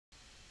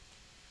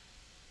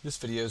This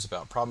video is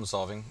about problem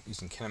solving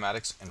using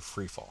kinematics and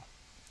freefall.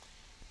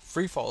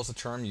 Freefall is a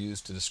term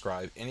used to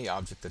describe any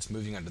object that's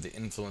moving under the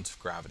influence of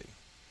gravity.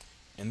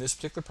 In this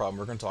particular problem,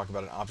 we're going to talk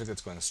about an object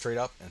that's going straight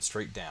up and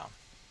straight down.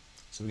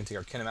 So we can take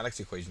our kinematics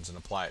equations and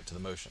apply it to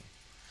the motion.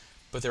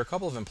 But there are a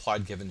couple of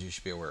implied givens you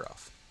should be aware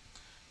of.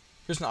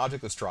 Here's an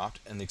object that's dropped,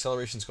 and the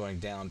acceleration is going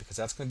down because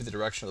that's going to be the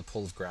direction of the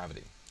pull of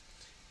gravity.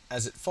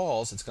 As it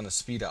falls, it's going to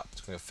speed up.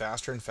 It's going to go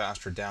faster and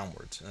faster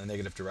downwards in a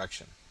negative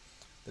direction.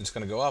 Then it's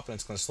going to go up and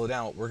it's going to slow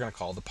down what we're going to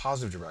call the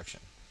positive direction.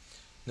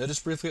 Notice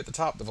briefly at the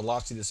top the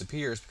velocity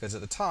disappears because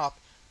at the top,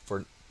 for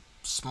a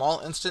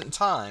small instant in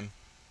time,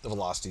 the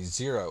velocity is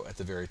 0 at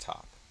the very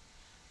top.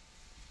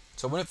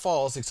 So when it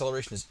falls, the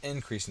acceleration is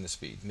increasing the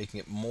speed, making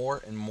it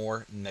more and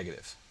more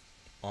negative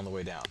on the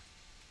way down.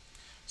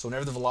 So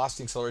whenever the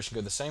velocity and acceleration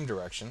go the same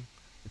direction,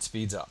 it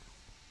speeds up.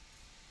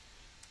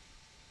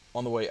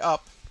 On the way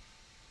up,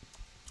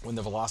 when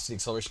the velocity and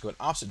acceleration go in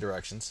opposite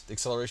directions, the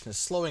acceleration is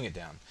slowing it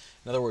down.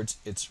 In other words,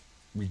 it's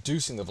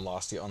reducing the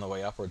velocity on the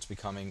way up, or it's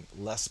becoming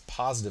less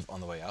positive on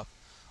the way up.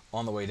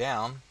 On the way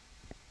down,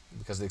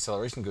 because the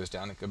acceleration goes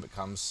down, it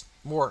becomes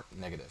more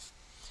negative.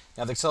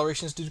 Now the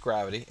acceleration is due to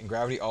gravity, and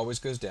gravity always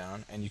goes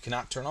down, and you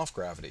cannot turn off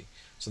gravity.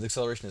 So the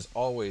acceleration is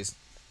always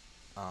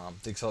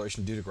the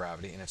acceleration due to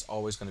gravity, and it's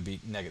always going to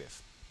be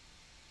negative.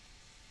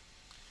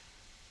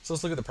 So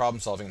let's look at the problem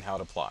solving and how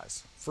it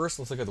applies. First,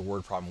 let's look at the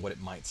word problem, what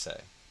it might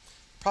say.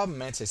 The problem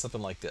might say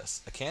something like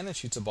this: a cannon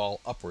shoots a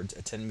ball upwards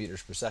at 10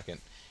 meters per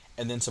second,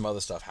 and then some other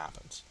stuff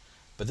happens.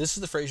 But this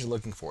is the phrase you're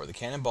looking for. The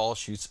cannonball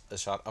shoots a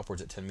shot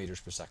upwards at 10 meters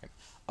per second.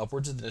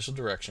 Upwards is the initial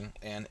direction,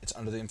 and it's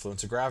under the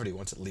influence of gravity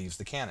once it leaves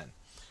the cannon.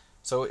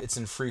 So it's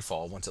in free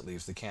fall once it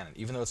leaves the cannon.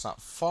 Even though it's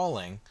not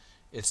falling,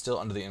 it's still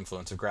under the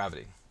influence of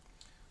gravity.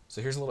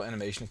 So here's a little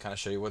animation to kind of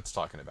show you what it's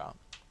talking about.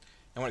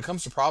 And when it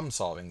comes to problem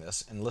solving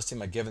this and listing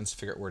my givens to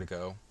figure out where to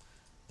go,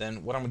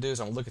 then what I'm going to do is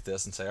I'm going to look at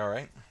this and say, all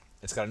right,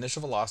 it's got an initial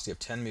velocity of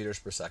 10 meters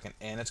per second,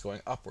 and it's going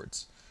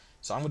upwards.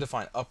 So I'm going to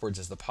define upwards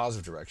as the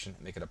positive direction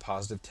and make it a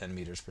positive 10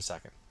 meters per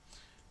second.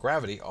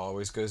 Gravity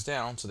always goes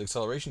down, so the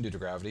acceleration due to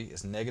gravity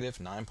is negative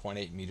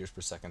 9.8 meters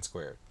per second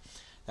squared.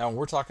 Now when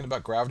we're talking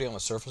about gravity on the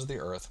surface of the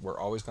Earth, we're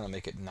always going to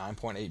make it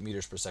 9.8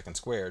 meters per second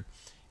squared.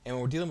 And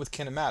when we're dealing with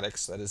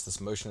kinematics, that is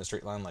this motion in a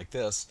straight line like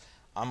this,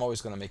 I'm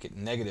always going to make it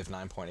negative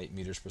 9.8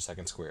 meters per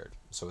second squared.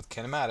 So with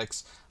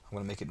kinematics, I'm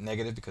going to make it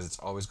negative because it's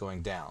always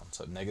going down.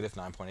 So negative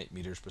 9.8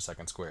 meters per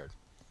second squared.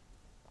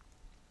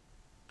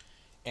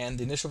 And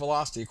the initial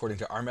velocity, according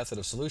to our method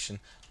of solution,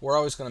 we're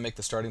always going to make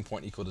the starting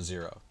point equal to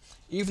 0.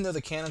 Even though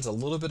the cannon's a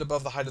little bit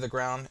above the height of the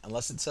ground,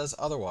 unless it says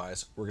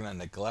otherwise, we're going to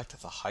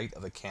neglect the height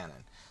of the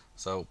cannon.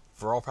 So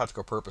for all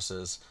practical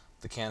purposes,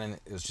 the cannon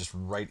is just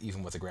right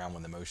even with the ground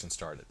when the motion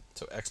started.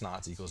 So x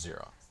naught equals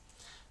 0.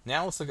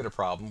 Now let's look at a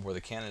problem where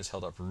the cannon is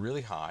held up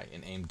really high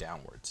and aimed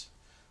downwards.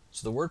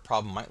 So the word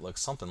problem might look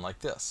something like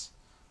this.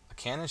 A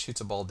cannon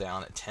shoots a ball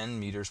down at 10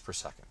 meters per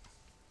second.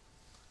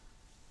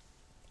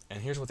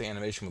 And here's what the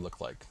animation would look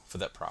like for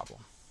that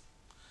problem.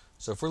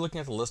 So if we're looking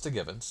at the list of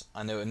givens,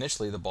 I know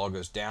initially the ball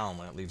goes down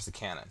when it leaves the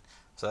cannon.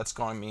 So that's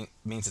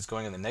means it's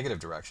going in the negative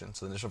direction,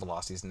 so the initial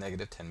velocity is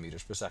negative 10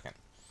 meters per second.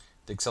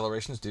 The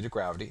acceleration is due to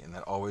gravity, and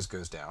that always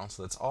goes down,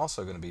 so that's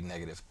also going to be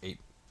negative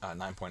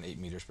 9.8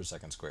 meters per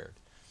second squared.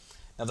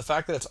 Now the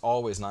fact that it's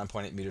always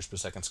 9.8 meters per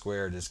second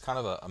squared is kind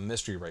of a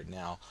mystery right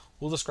now.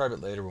 We'll describe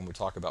it later when we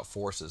talk about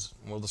forces,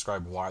 and we'll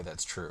describe why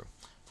that's true.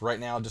 For right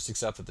now, just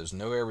accept that there's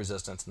no air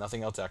resistance,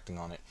 nothing else acting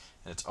on it,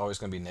 and it's always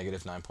going to be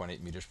negative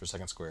 9.8 meters per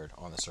second squared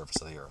on the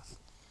surface of the Earth.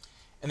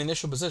 In the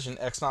initial position,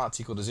 x naught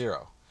is equal to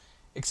 0.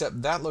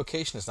 Except that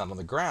location is not on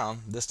the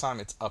ground, this time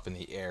it's up in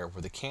the air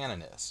where the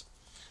cannon is.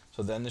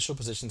 So the initial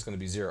position is going to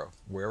be 0.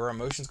 Wherever our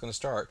motion is going to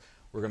start,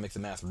 we're going to make the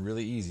math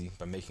really easy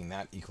by making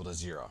that equal to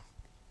 0.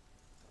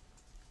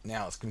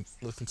 Now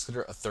let's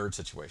consider a third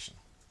situation.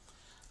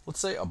 Let's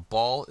say a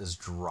ball is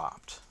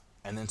dropped,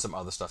 and then some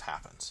other stuff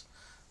happens.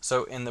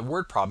 So in the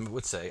word problem, it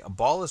would say a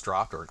ball is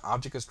dropped, or an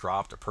object is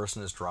dropped, a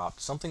person is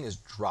dropped, something is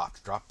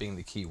dropped, drop being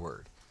the key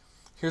word.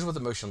 Here's what the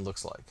motion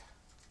looks like.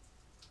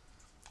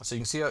 So you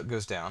can see how it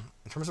goes down.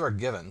 In terms of our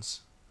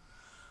givens,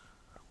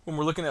 when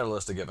we're looking at a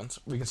list of givens,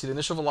 we can see the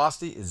initial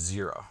velocity is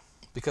 0.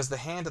 Because the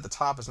hand at the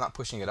top is not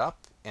pushing it up,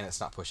 and it's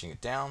not pushing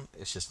it down,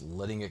 it's just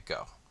letting it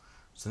go.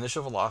 So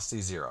initial velocity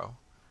is 0.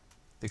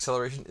 The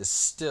acceleration is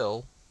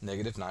still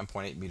negative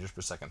 9.8 meters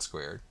per second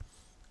squared.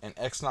 And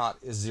x naught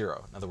is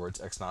 0. In other words,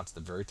 x naught is at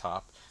the very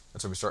top.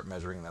 That's where we start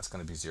measuring, and that's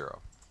going to be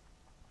 0.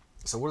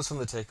 So what are some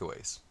of the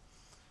takeaways?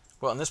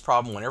 Well, in this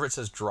problem, whenever it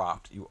says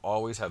dropped, you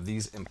always have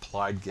these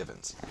implied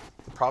givens.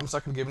 The problem's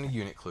not going to give any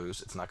unit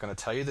clues. It's not going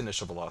to tell you the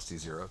initial velocity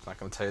is 0. It's not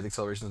going to tell you the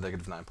acceleration is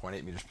negative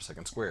 9.8 meters per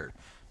second squared.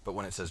 But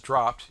when it says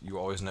dropped, you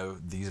always know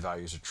these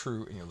values are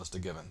true in your list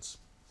of givens.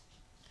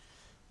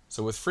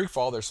 So with free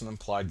fall, there's some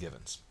implied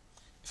givens.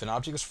 If an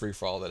object is free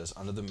fall that is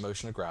under the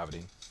motion of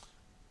gravity,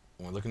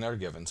 when we're looking at our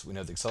givens, we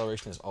know the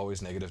acceleration is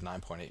always negative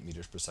 9.8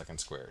 meters per second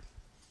squared.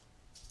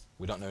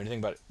 We don't know anything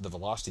about the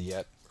velocity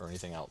yet or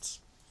anything else.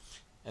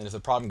 And if the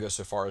problem goes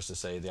so far as to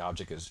say the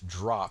object is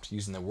dropped,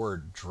 using the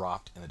word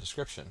dropped in the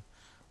description,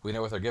 We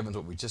know with our givens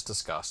what we just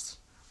discussed.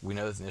 We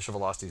know that the initial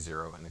velocity is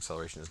 0 and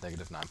acceleration is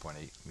negative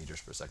 9.8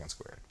 meters per second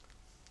squared.